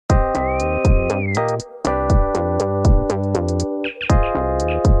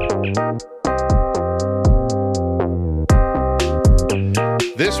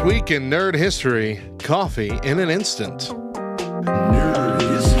This week in Nerd History, coffee in an instant. Nerd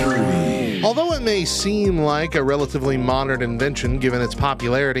History. Although it may seem like a relatively modern invention given its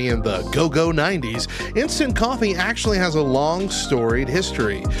popularity in the go-go 90s, instant coffee actually has a long, storied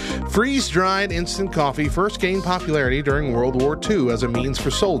history. Freeze-dried instant coffee first gained popularity during World War II as a means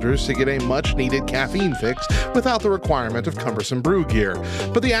for soldiers to get a much-needed caffeine fix without the requirement of cumbersome brew gear.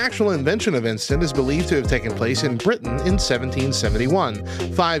 But the actual invention of instant is believed to have taken place in Britain in 1771,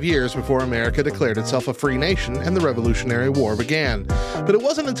 5 years before America declared itself a free nation and the Revolutionary War began. But it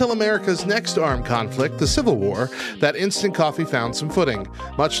wasn't until America's next armed conflict, the Civil War, that instant coffee found some footing.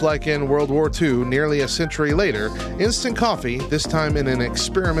 Much like in World War II, nearly a century later, instant coffee, this time in an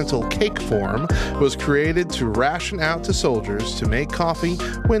experimental cake form, was created to ration out to soldiers to make coffee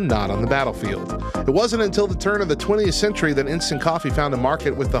when not on the battlefield. It wasn't until the turn of the 20th century that instant coffee found a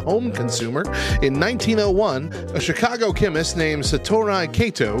market with the home consumer. In 1901, a Chicago chemist named Satoru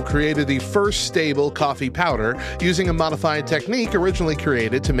Kato created the first stable coffee powder using a modified technique originally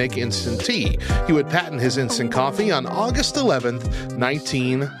created to make instant tea. He would patent his instant coffee on August 11th,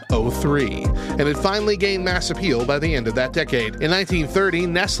 1903, and it finally gained mass appeal by the end of that decade. In 1930,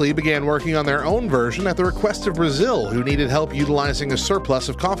 Nestle began working on their own version at the request of Brazil, who needed help utilizing a surplus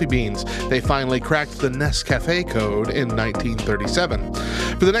of coffee beans. They finally cracked the Nescafé code in 1937.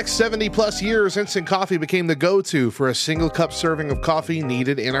 For the next 70-plus years, instant coffee became the go-to for a single-cup serving of coffee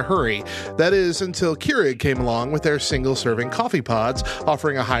needed in a hurry. That is, until Keurig came along with their single-serving coffee pods,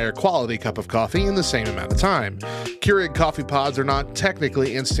 offering a higher quality cup of coffee in the same amount of time. Keurig coffee pods are not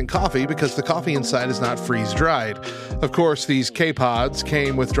technically instant coffee because the coffee inside is not freeze-dried. Of course, these K-pods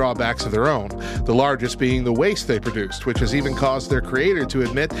came with drawbacks of their own, the largest being the waste they produced, which has even caused their creator to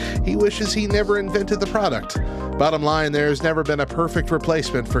admit he wishes he never invented the product. Bottom line, there's never been a perfect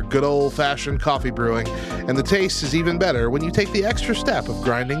replacement for good old-fashioned coffee brewing, and the taste is even better when you take the extra step of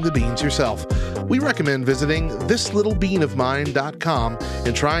grinding the beans yourself. We recommend visiting thislittlebeanofmine.com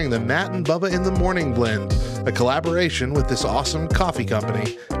and trying the Matt and Bubba in the Morning Blend, a collaboration with this awesome coffee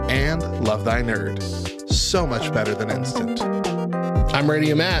company and Love Thy Nerd. So much better than instant. I'm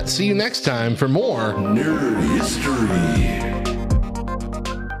Radio Matt. See you next time for more Nerd History.